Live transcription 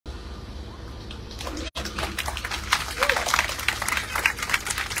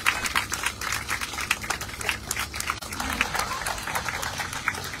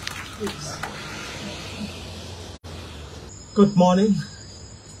Good morning.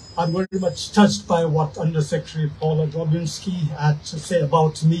 I'm very much touched by what Undersecretary Paula Drobinski had to say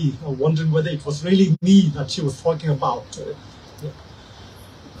about me, wondering whether it was really me that she was talking about.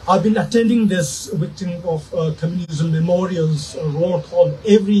 I've been attending this Victim of Communism Memorials roll call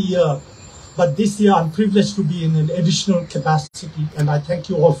every year, but this year I'm privileged to be in an additional capacity, and I thank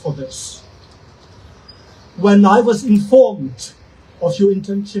you all for this. When I was informed of your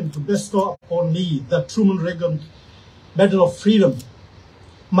intention to bestow upon me the Truman-Reagan Medal of Freedom,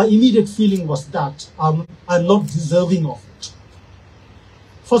 my immediate feeling was that I'm not deserving of it.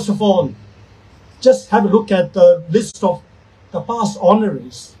 First of all, just have a look at the list of the past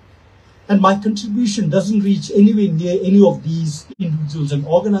honorees, and my contribution doesn't reach anywhere near any of these individuals and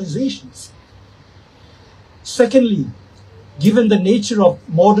organizations. Secondly, given the nature of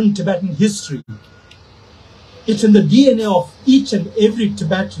modern Tibetan history, it's in the DNA of each and every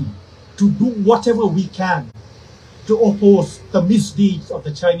Tibetan to do whatever we can to oppose the misdeeds of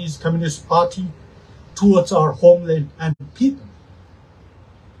the Chinese Communist Party towards our homeland and people.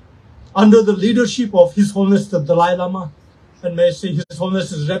 Under the leadership of His Holiness the Dalai Lama, and may I say His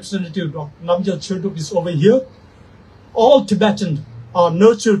Holiness's representative Dr. Namgyal Chödrop is over here, all Tibetans are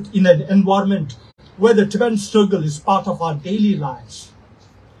nurtured in an environment where the Tibetan struggle is part of our daily lives.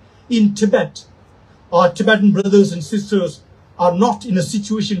 In Tibet, our Tibetan brothers and sisters are not in a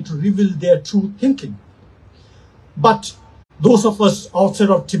situation to reveal their true thinking. But those of us outside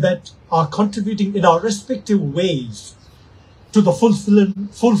of Tibet are contributing in our respective ways to the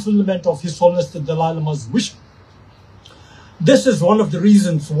fulfillment of His Holiness the Dalai Lama's vision. This is one of the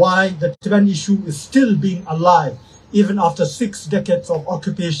reasons why the Tibetan issue is still being alive even after 6 decades of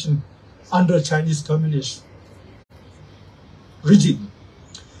occupation under Chinese Communist regime.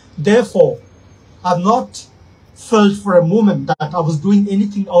 Therefore, I've not felt for a moment that I was doing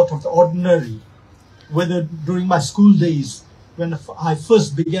anything out of the ordinary, whether during my school days when I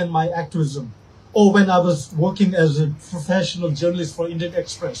first began my activism, or when I was working as a professional journalist for Indian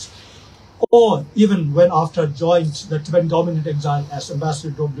Express, or even when after I joined the Tibetan government in exile, as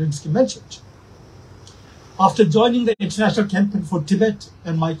Ambassador Drobinski mentioned. After joining the International Campaign for Tibet,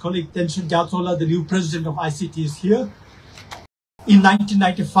 and my colleague Tenzin Gyatsola, the new president of ICT, is here, in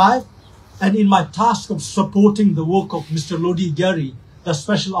 1995, and in my task of supporting the work of Mr. Lodi Gyari, the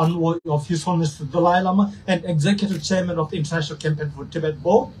special envoy of His Holiness the Dalai Lama and executive chairman of the International Campaign for Tibet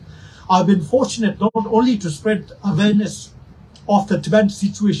Board, I've been fortunate not only to spread awareness of the Tibetan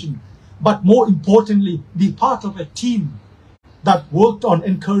situation, but more importantly, be part of a team that worked on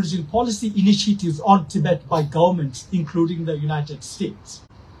encouraging policy initiatives on Tibet by governments, including the United States.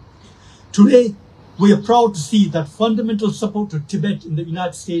 Today, we are proud to see that fundamental support to Tibet in the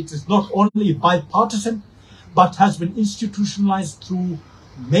United States is not only bipartisan, but has been institutionalized through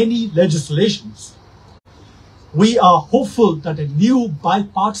many legislations. We are hopeful that a new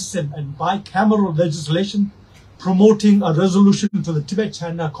bipartisan and bicameral legislation promoting a resolution to the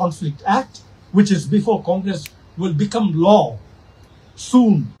Tibet-China Conflict Act, which is before Congress, will become law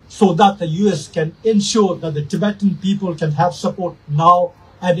soon so that the US can ensure that the Tibetan people can have support now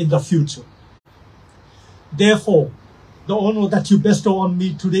and in the future. Therefore, the honor that you bestow on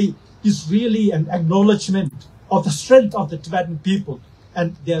me today is really an acknowledgement of the strength of the Tibetan people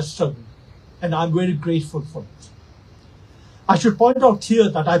and their struggle, and I'm very grateful for it. I should point out here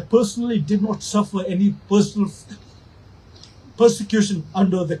that I personally did not suffer any personal persecution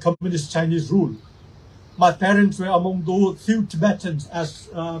under the communist Chinese rule. My parents were among those few Tibetans, as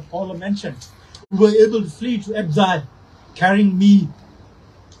Paula mentioned, who were able to flee to exile, carrying me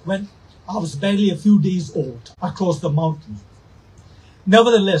when I was barely a few days old across the mountain.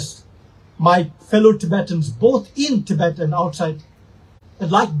 Nevertheless, my fellow Tibetans, both in Tibet and outside,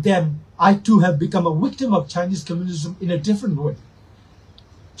 and like them, I too have become a victim of Chinese communism in a different way.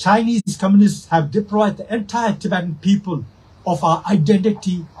 Chinese communists have deprived the entire Tibetan people of our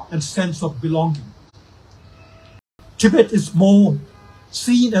identity and sense of belonging. Tibet is more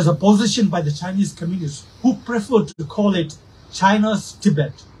seen as a possession by the Chinese communists, who prefer to call it China's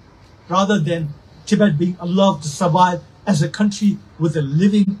Tibet, rather than Tibet being allowed to survive as a country with a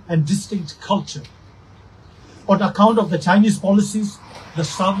living and distinct culture. On account of the Chinese policies, the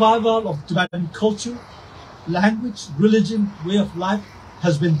survival of Tibetan culture, language, religion, way of life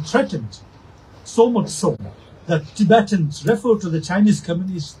has been threatened, so much so that Tibetans refer to the Chinese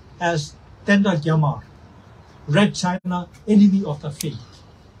communists as Tenda Gyamar, Red China, enemy of the faith.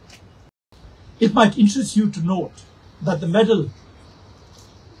 It might interest you to note that the medal,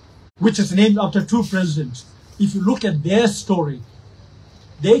 which is named after 2 presidents, if you look at their story,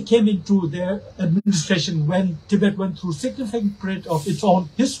 they came into their administration when Tibet went through significant period of its own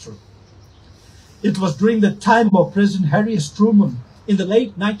history. It was during the time of President Harry S. Truman in the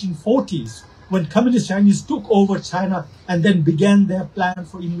late 1940s when Communist Chinese took over China and then began their plan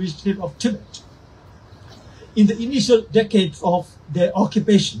for invasion of Tibet. In the initial decades of their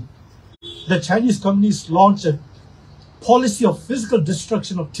occupation, the Chinese Communists launched a policy of physical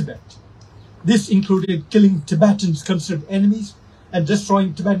destruction of Tibet. This included killing Tibetans considered enemies and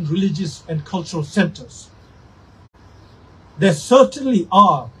destroying Tibetan religious and cultural centers. There certainly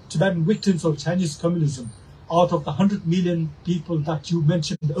are Tibetan victims of Chinese communism out of the 100 million people that you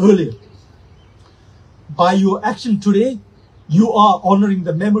mentioned earlier. By your action today, you are honoring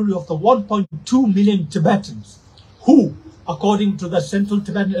the memory of the 1.2 million Tibetans who, according to the Central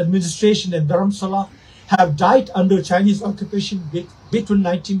Tibetan Administration in Dharamsala, have died under Chinese occupation between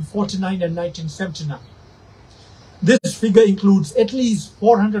 1949 and 1979. This figure includes at least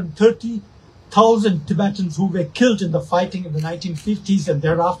 430,000 Tibetans who were killed in the fighting in the 1950s and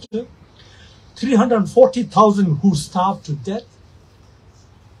thereafter, 340,000 who starved to death,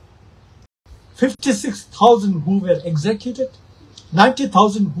 56,000 who were executed,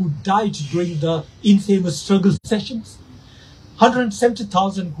 90,000 who died during the infamous struggle sessions,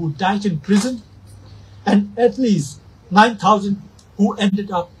 170,000 who died in prison, and at least 9,000 who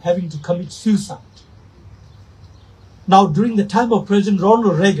ended up having to commit suicide. Now, during the time of President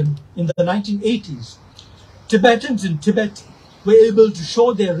Ronald Reagan in the 1980s, Tibetans in Tibet were able to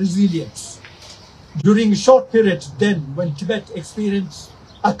show their resilience. During a short period then, when Tibet experienced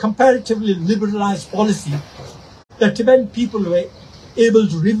a comparatively liberalized policy, the Tibetan people were able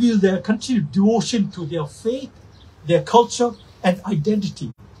to reveal their continued devotion to their faith, their culture, and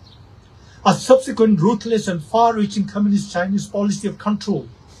identity. A subsequent ruthless and far-reaching communist Chinese policy of control,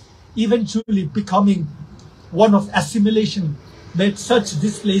 eventually becoming one of assimilation, made such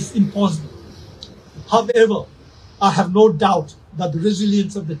displays impossible. However, I have no doubt that the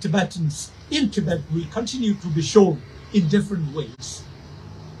resilience of the Tibetans in Tibet will continue to be shown in different ways.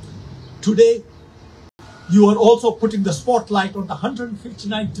 Today, you are also putting the spotlight on the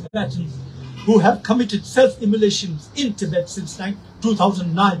 159 Tibetans who have committed self-immolations in Tibet since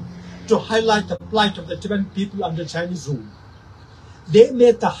 2009 to highlight the plight of the Tibetan people under Chinese rule. They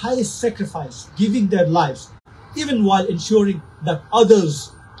made the highest sacrifice, giving their lives, even while ensuring that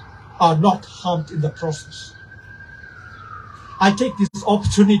others are not harmed in the process. I take this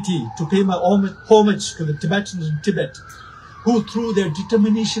opportunity to pay my homage to the Tibetans in Tibet, who through their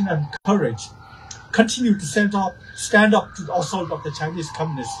determination and courage continue to stand up to the assault of the Chinese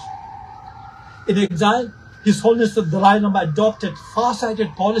communists. In exile, His Holiness the Dalai Lama adopted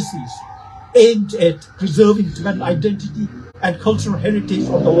far-sighted policies aimed at preserving Tibetan identity and cultural heritage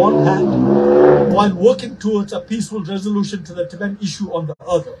on the one hand, while working towards a peaceful resolution to the Tibetan issue on the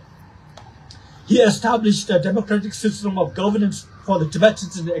other. He established a democratic system of governance for the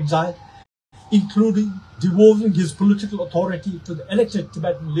Tibetans in exile, including devolving his political authority to the elected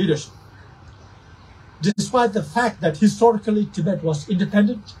Tibetan leadership. Despite the fact that historically Tibet was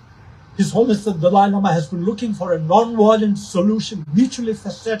independent, His Holiness the Dalai Lama has been looking for a non-violent solution, mutually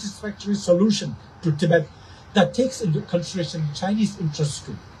satisfactory solution to Tibet that takes into consideration Chinese interests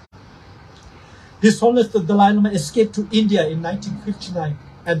too. His Holiness the Dalai Lama escaped to India in 1959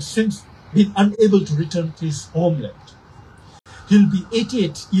 and since been unable to return to his homeland. He'll be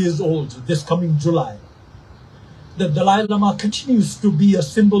 88 years old this coming July. The Dalai Lama continues to be a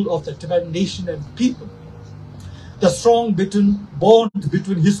symbol of the Tibetan nation and people. The strong bond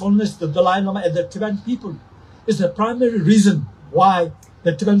between His Holiness the Dalai Lama and the Tibetan people is the primary reason why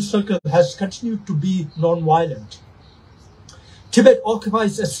the Tibetan Circle has continued to be non-violent. Tibet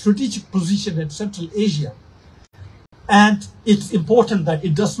occupies a strategic position in Central Asia, and it's important that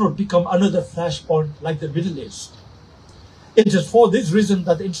it does not become another flashpoint like the Middle East. It is for this reason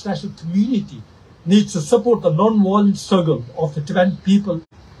that the international community needs to support the non-violent struggle of the Tibetan people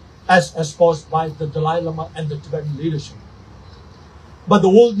as espoused by the Dalai Lama and the Tibetan leadership. But the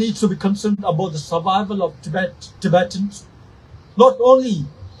world needs to be concerned about the survival of Tibetans, not only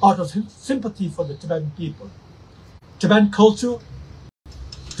out of sympathy for the Tibetan people. Tibetan culture,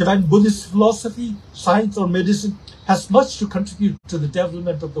 Tibetan Buddhist philosophy, science or medicine has much to contribute to the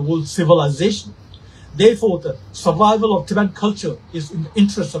development of the world's civilization. Therefore, the survival of Tibetan culture is in the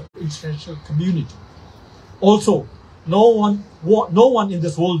interest of the international community. Also, no one in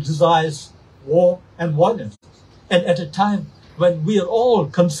this world desires war and violence. And at a time when we are all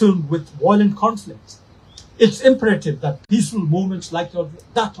concerned with violent conflicts, it's imperative that peaceful movements like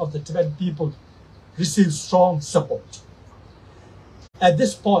that of the Tibetan people receive strong support. At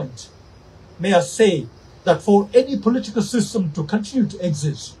this point, may I say that for any political system to continue to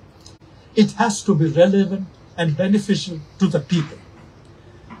exist, it has to be relevant and beneficial to the people.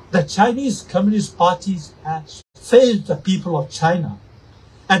 The Chinese Communist Party has failed the people of China,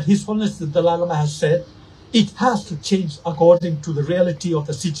 and His Holiness the Dalai Lama has said it has to change according to the reality of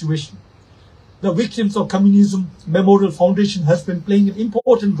the situation. The Victims of Communism Memorial Foundation has been playing an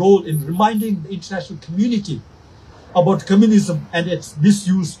important role in reminding the international community about communism and its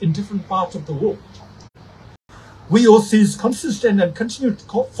misuse in different parts of the world. VOC is consistent and continue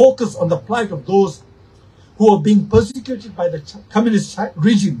to focus on the plight of those who are being persecuted by the communist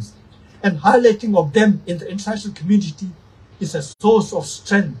regimes, and highlighting of them in the international community is a source of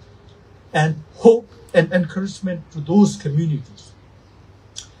strength and hope and encouragement to those communities.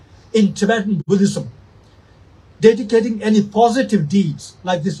 In Tibetan Buddhism, dedicating any positive deeds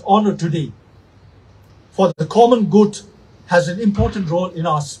like this honor today for the common good has an important role in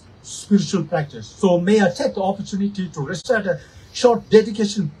our spiritual practice. So may I take the opportunity to recite a short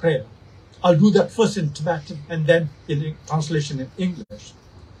dedication prayer. I'll do that first in Tibetan and then in translation in English.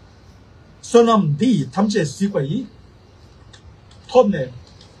 Sonam di tamche sikwayi thomne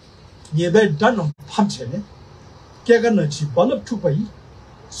nyebe danam pamchene kegana chi balap tupayi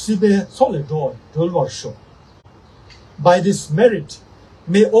sibe soledor dolwarsho. By this merit,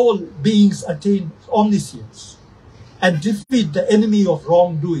 may all beings attain omniscience and defeat the enemy of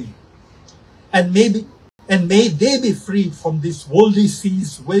wrongdoing, and may they be freed from these worldly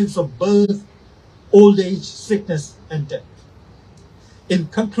seas, waves of birth, old age, sickness, and death. In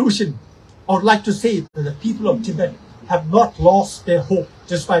conclusion, I would like to say that the people of Tibet have not lost their hope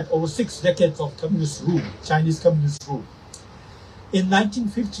despite over 6 decades of communist rule, Chinese communist rule. In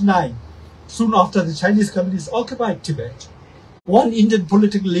 1959, soon after the Chinese communists occupied Tibet, one Indian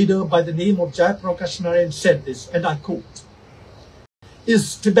political leader by the name of Jayaprakash Narayan said this, and I quote,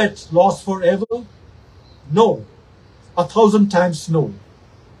 "Is Tibet lost forever? No, 1,000 times no.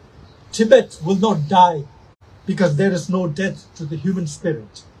 Tibet will not die because there is no death to the human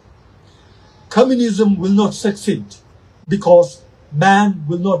spirit. Communism will not succeed because man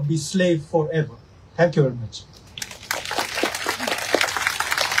will not be slave forever." Thank you very much.